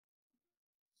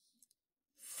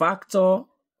factor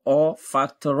or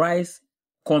factorize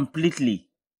completely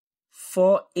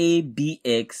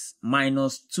 4abx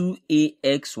minus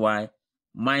 2axy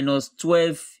minus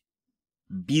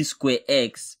 12b square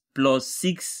x plus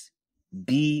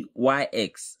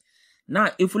 6byx. Now,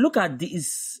 if we look at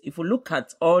this, if we look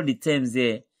at all the terms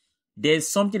there, there's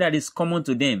something that is common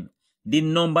to them. The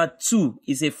number 2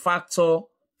 is a factor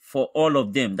for all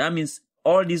of them. That means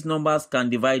all these numbers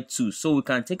can divide 2. So we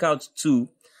can take out 2.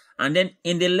 And then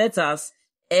in the letters,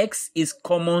 x is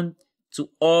common to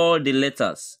all the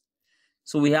letters.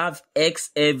 So we have x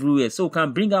everywhere. So we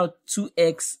can bring out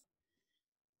 2x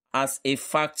as a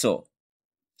factor.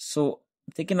 So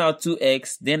taking out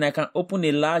 2x, then I can open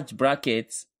a large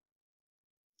bracket.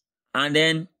 And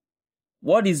then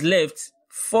what is left?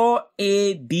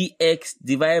 4abx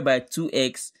divided by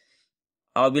 2x.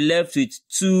 I'll be left with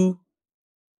 2.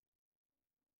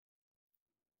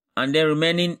 And then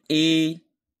remaining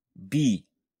ab.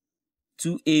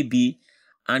 2ab.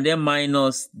 And then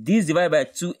minus this divided by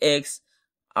 2x.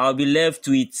 I'll be left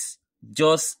with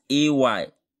just ay.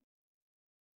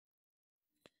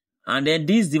 And then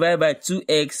this divided by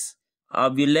 2x. I'll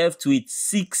be left with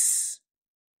 6b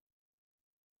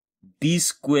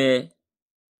square.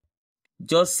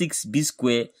 Just 6b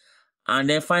square. And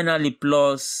then finally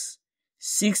plus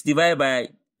 6 divided by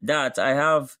that, I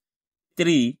have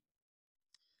 3.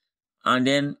 And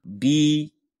then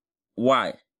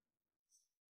by.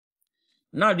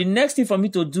 Now, the next thing for me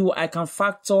to do, I can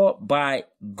factor by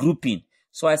grouping.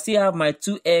 So I still have my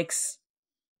 2x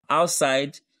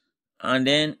outside and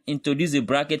then introduce a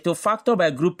bracket. To factor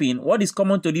by grouping, what is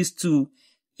common to these two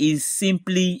is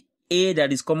simply a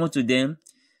that is common to them.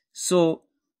 So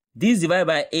this divided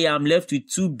by a, I'm left with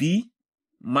 2b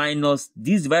minus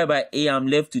this divided by a, I'm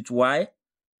left with y.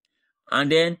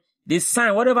 And then the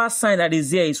sign, whatever sign that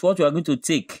is here is what we are going to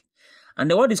take. And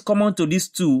then what is common to these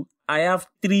two, I have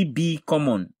 3b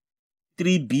common.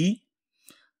 3b.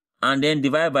 And then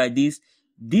divided by this.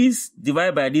 This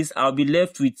divided by this, I'll be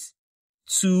left with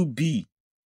 2b.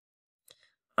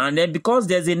 And then because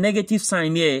there's a negative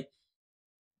sign here,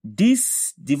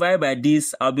 this divided by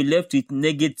this, I'll be left with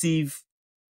negative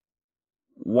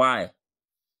y.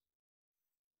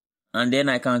 And then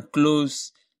I can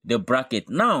close the bracket.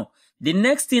 Now, the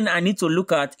next thing I need to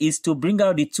look at is to bring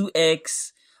out the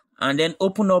 2x and then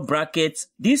open up brackets.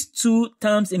 These two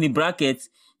terms in the bracket,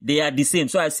 they are the same.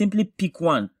 So I simply pick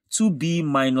one, 2b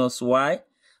minus y,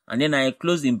 and then I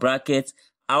close in bracket.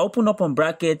 I open up on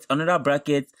bracket, another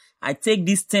bracket. I take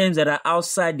these terms that are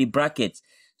outside the bracket.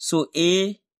 So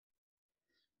a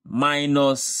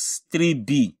minus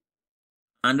 3b.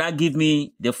 And that gives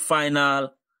me the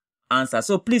final answer.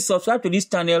 So please subscribe to this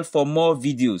channel for more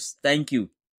videos. Thank you.